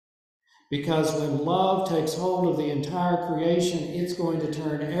 Because when love takes hold of the entire creation, it's going to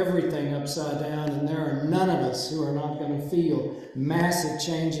turn everything upside down, and there are none of us who are not going to feel massive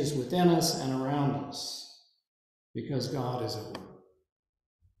changes within us and around us, because God is at work.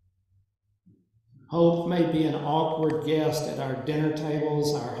 Hope may be an awkward guest at our dinner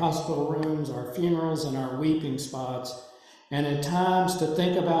tables, our hospital rooms, our funerals, and our weeping spots. And at times, to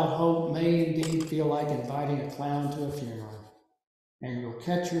think about hope may indeed feel like inviting a clown to a funeral. And you'll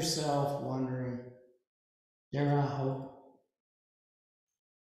catch yourself wondering, dare I hope?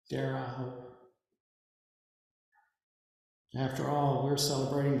 Dare I hope? After all, we're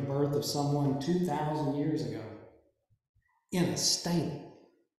celebrating the birth of someone 2,000 years ago in a stable.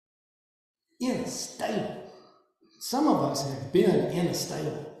 In a stable. Some of us have been in a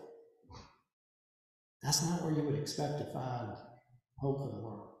stable. That's not where you would expect to find hope for the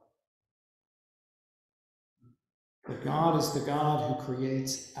world. But God is the God who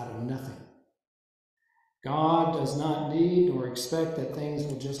creates out of nothing. God does not need or expect that things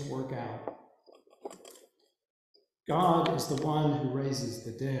will just work out. God is the one who raises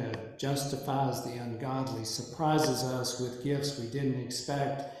the dead, justifies the ungodly, surprises us with gifts we didn't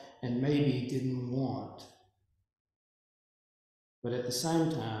expect and maybe didn't want. But at the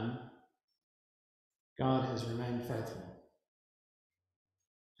same time, God has remained faithful.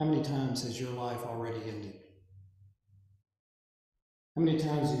 How many times has your life already ended? How many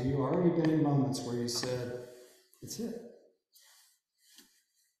times have you already been in moments where you said, it's it.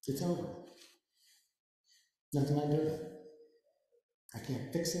 It's over. Nothing I do. I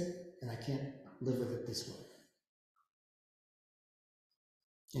can't fix it, and I can't live with it this way.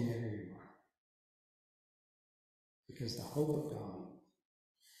 And yet here you are. Because the hope of God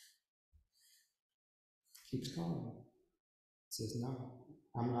keeps calling. It says, no,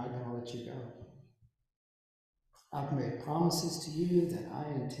 I'm not going to let you go. I've made promises to you that I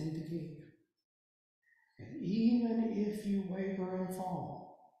intend to keep. And even if you waver and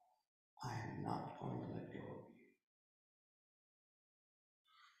fall, I am not going to let go of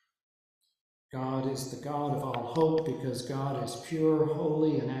you. God is the God of all hope because God is pure,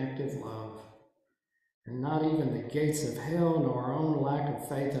 holy, and active love. And not even the gates of hell nor our own lack of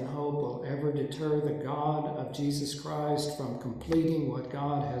faith and hope will ever deter the God of Jesus Christ from completing what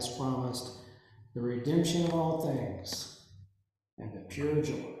God has promised, the redemption of all things and the pure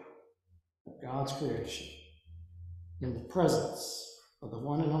joy of God's creation in the presence of the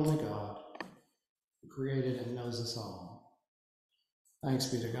one and only God who created and knows us all. Thanks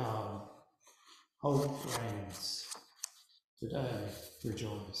be to God. Hope reigns. Today,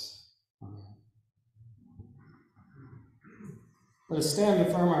 rejoice. Amen. Let us stand and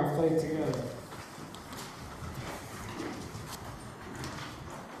affirm our faith together.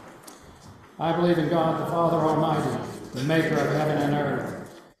 I believe in God, the Father Almighty, the maker of heaven and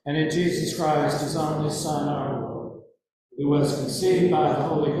earth, and in Jesus Christ, his only Son, our Lord, who was conceived by the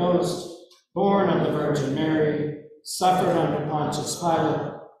Holy Ghost, born of the Virgin Mary, suffered under Pontius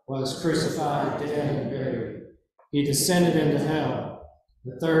Pilate, was crucified, dead, and buried. He descended into hell.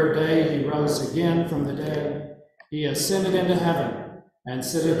 The third day he rose again from the dead. He ascended into heaven, and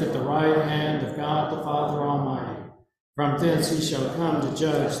sitteth at the right hand of God the Father Almighty. From thence he shall come to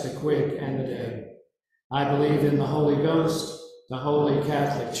judge the quick and the dead. I believe in the Holy Ghost, the Holy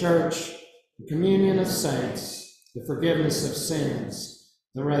Catholic Church, the communion of saints, the forgiveness of sins,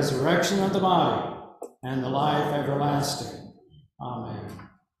 the resurrection of the body, and the life everlasting. Amen.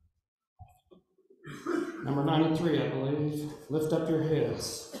 Number 93, I believe. Lift up your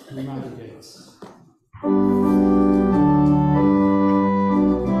heads, ye mighty gates.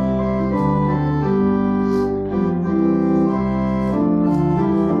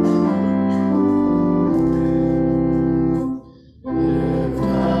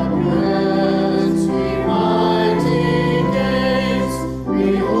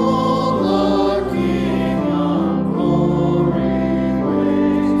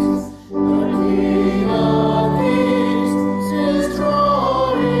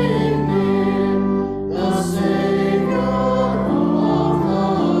 Say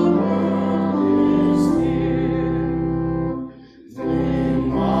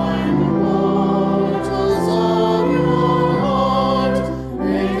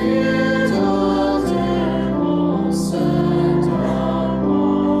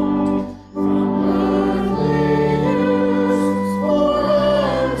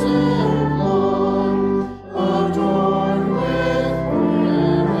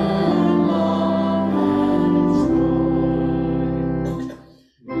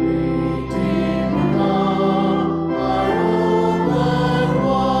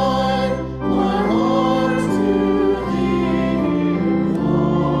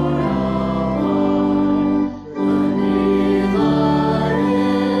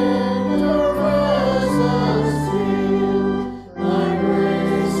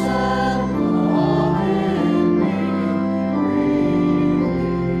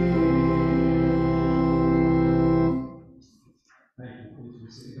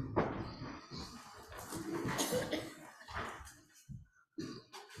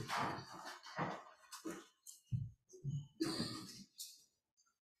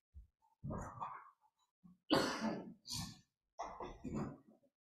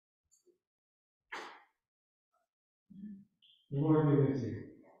The Lord be with you.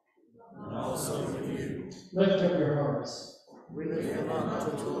 And also with you. Lift up your hearts. We lift them up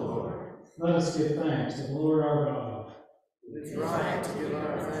to the Lord. Let us give thanks to the Lord our God. It is right to give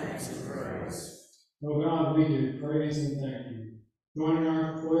our thanks and praise. O God, we do praise and thank you. Joining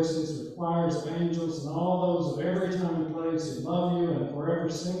our voices with choirs of angels and all those of every time and place who love you and forever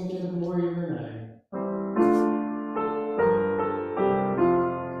sing to the glory of your name.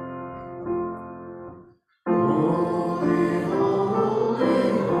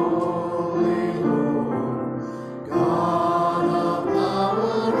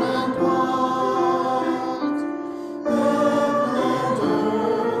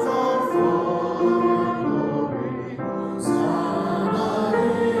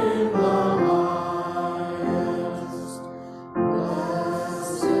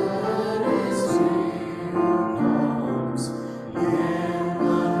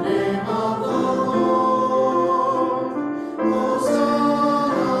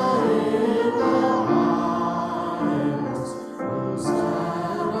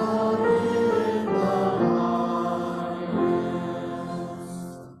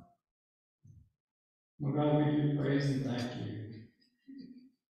 Oh God, we do praise and thank you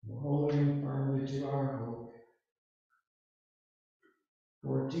for holding firmly to our hope,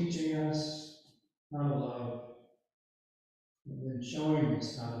 for teaching us how to love, and then showing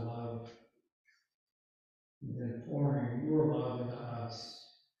us how to love, and then pouring your love into us.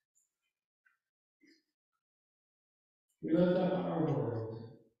 We lift up our world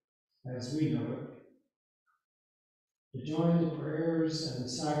as we know it, to join the prayers and the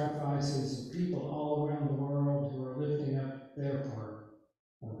sacrifices of people all around the world who are lifting up their part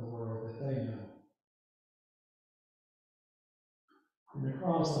of the world that they know. And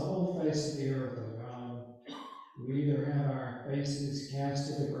across the whole face of the earth, O God, we either have our faces cast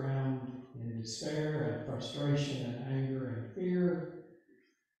to the ground in despair and frustration and anger and fear,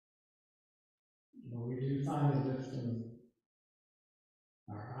 or we do finally lift them,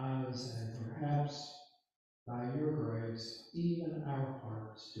 our eyes, and perhaps by your grace, even our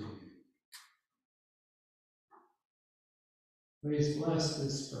hearts to you. Please bless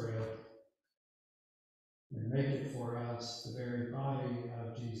this bread and make it for us the very body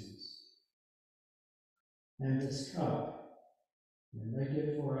of Jesus, and this cup, and make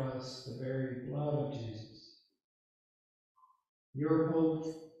it for us the very blood of Jesus. Your hope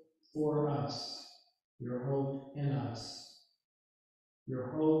for us, your hope in us,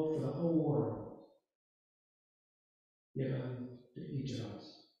 your hope for the whole world, given to each of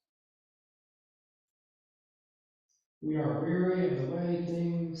us. We are weary of the way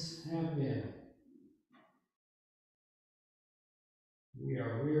things have been. We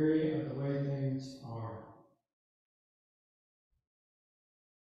are weary of the way things are.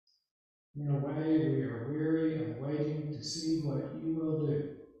 In a way, we are weary of waiting to see what you will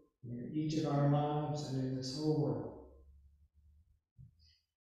do in each of our lives and in this whole world.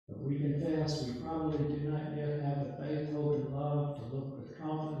 But we confess we probably do not yet have the faith, hope, and love to look with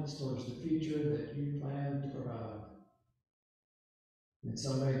confidence towards the future that you plan to provide. And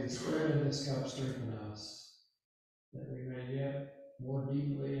so may this bread and this cup strengthen us, that we may yet more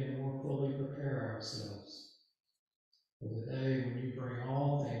deeply and more fully prepare ourselves for the day when you bring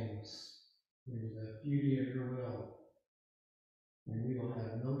all things into the beauty of your will, and we will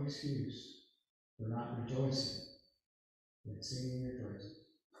have no excuse for not rejoicing and singing your praises.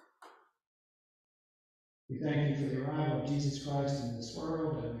 We thank you for the arrival of Jesus Christ in this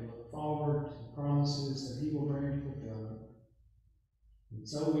world, and we look forward to the promises that he will bring to fulfillment. And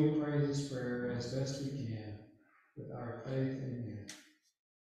so we pray this prayer as best we can with our faith in him.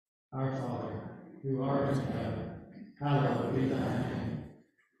 Our Father, who art in heaven, hallowed be thy name.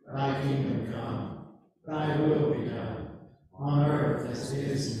 Thy kingdom come, thy will be done, on earth as it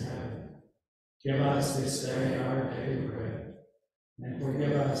is in heaven. Give us this day our daily bread, and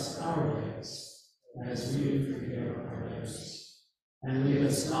forgive us our debts, as we do forgive our debtors. And lead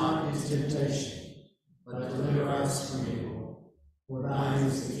us not into temptation, but deliver us from evil. For thine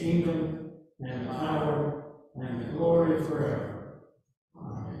is the kingdom, and the power, and the glory forever.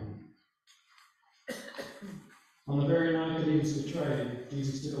 Amen. On the very night that he was betrayed,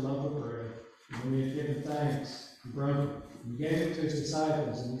 Jesus took a loaf of bread, and when he had given thanks, he broke it, and gave it to his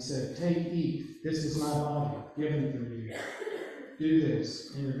disciples, and he said, "Take, eat, this is my body, given for you. Do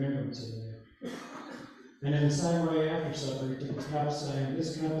this in remembrance of me." And in the same way, after supper, he took the cup, saying,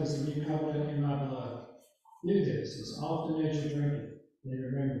 "This cup is the new covenant in my blood. Do this as often as you drink it in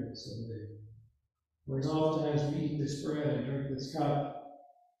remembrance of me." For as often as we eat this bread and drink this cup,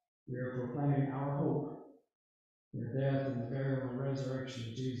 we are proclaiming our hope in the death and the burial and resurrection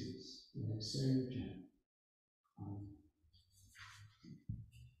of Jesus in his soon return. Amen.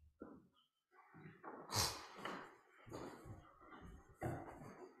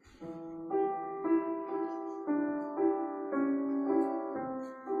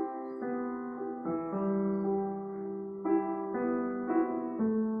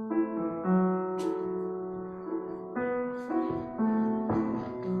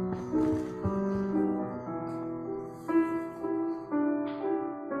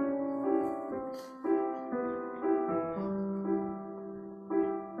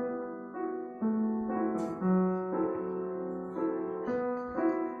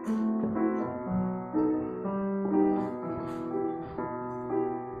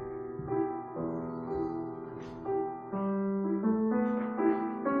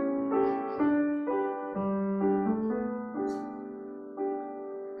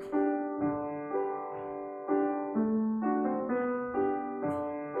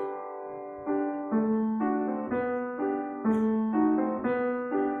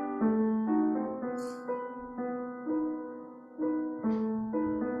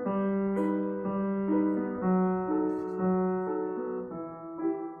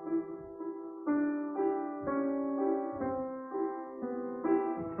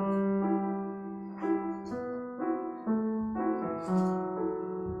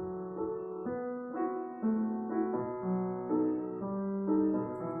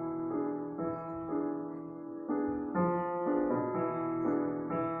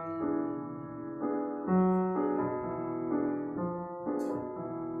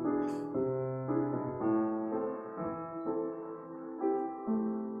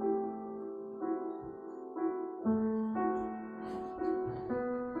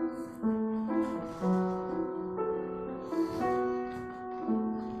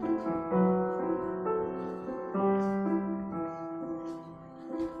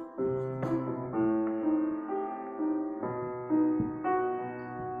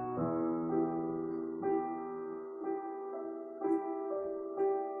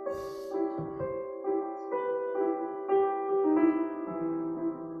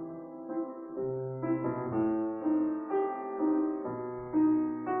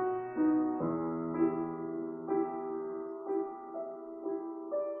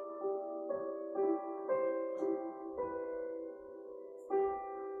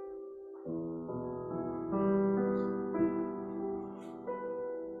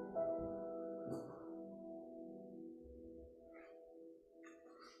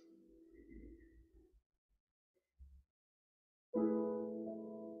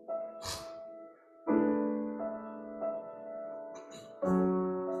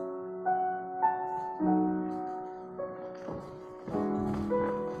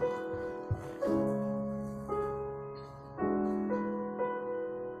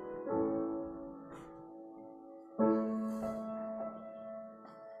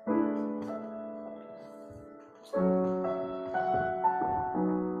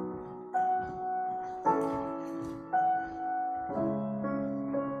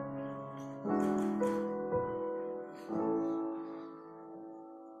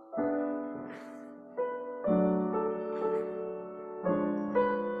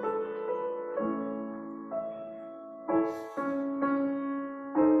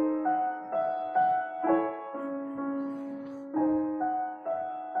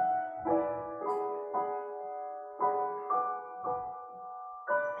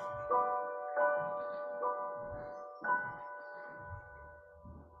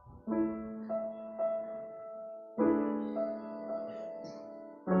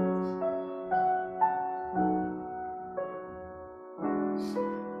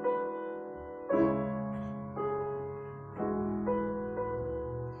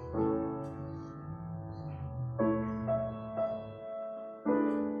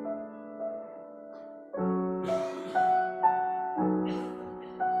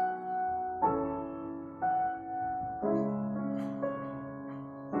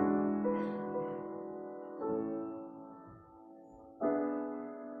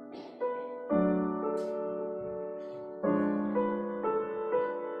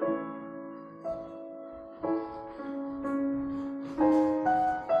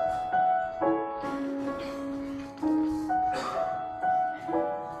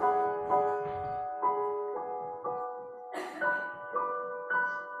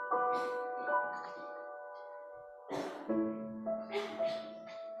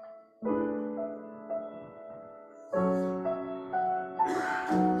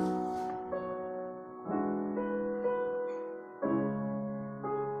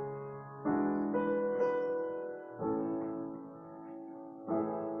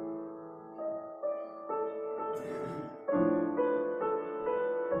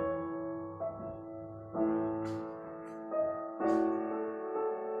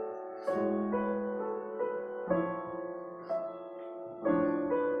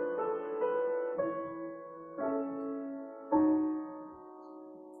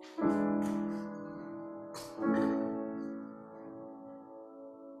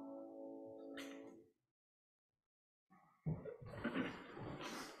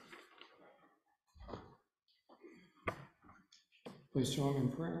 Please join me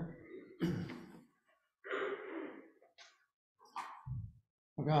in prayer.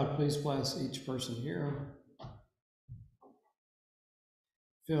 Oh God, please bless each person here.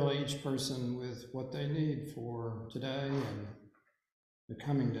 Fill each person with what they need for today and the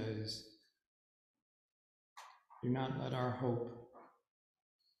coming days. Do not let our hope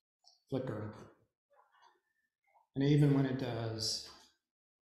flicker. And even when it does,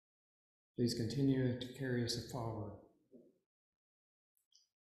 please continue to carry us forward.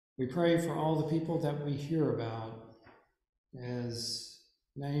 We pray for all the people that we hear about as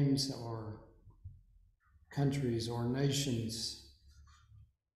names or countries or nations.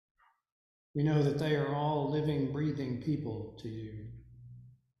 We know that they are all living, breathing people to you,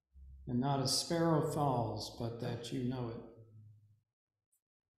 and not a sparrow falls, but that you know it.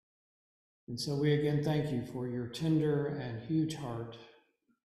 And so we again thank you for your tender and huge heart,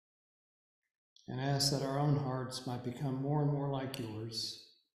 and ask that our own hearts might become more and more like yours,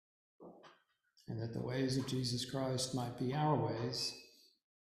 and that the ways of Jesus Christ might be our ways,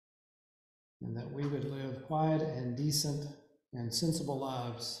 and that we would live quiet and decent and sensible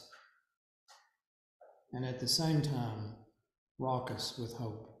lives, and at the same time raucous with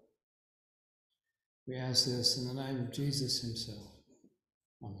hope. We ask this in the name of Jesus himself.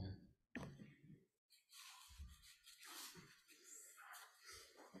 Amen.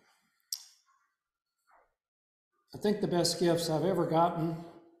 I think the best gifts I've ever gotten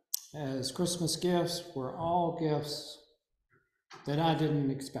as Christmas gifts were all gifts that I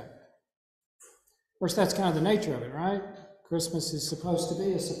didn't expect. Of course, that's kind of the nature of it, right? Christmas is supposed to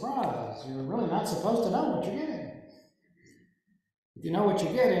be a surprise. You're really not supposed to know what you're getting. If you know what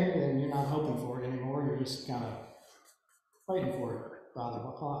you're getting, then you're not hoping for it anymore. You're just kind of waiting for it by the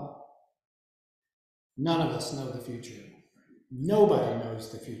clock. None of us know the future. Nobody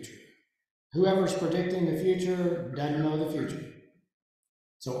knows the future. Whoever's predicting the future doesn't know the future.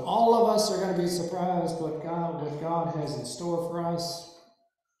 So all of us are going to be surprised what God has in store for us.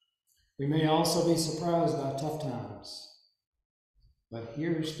 We may also be surprised by tough times. But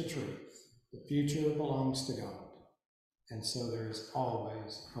here's the truth. The future belongs to God. And so there is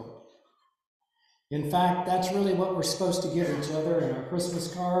always hope. In fact, that's really what we're supposed to give each other in our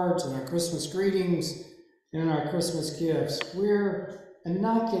Christmas cards and our Christmas greetings and in our Christmas gifts. We're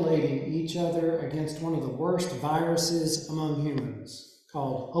inoculating each other against one of the worst viruses among humans,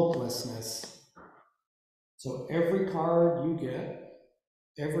 called hopelessness. So every card you get,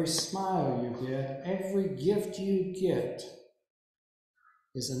 every smile you get, every gift you get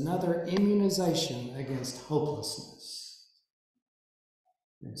is another immunization against hopelessness.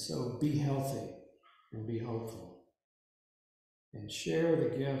 And so be healthy and be hopeful. And share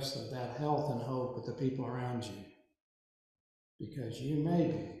the gifts of that health and hope with the people around you. Because you may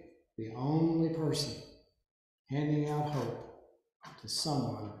be the only person handing out hope to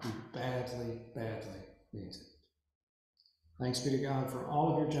someone who badly, badly needs it. Thanks be to God for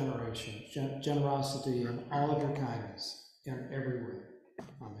all of your generosity and all of your kindness in every way.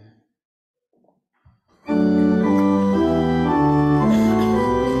 Amen.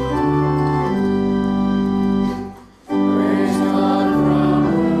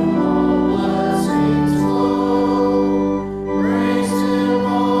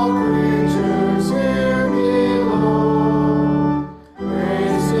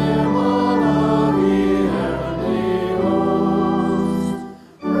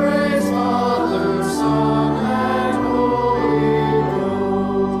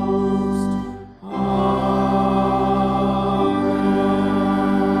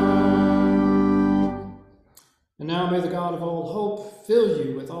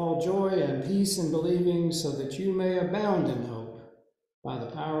 In believing, so that you may abound in hope by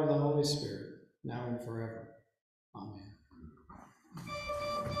the power of the Holy Spirit, now and forever.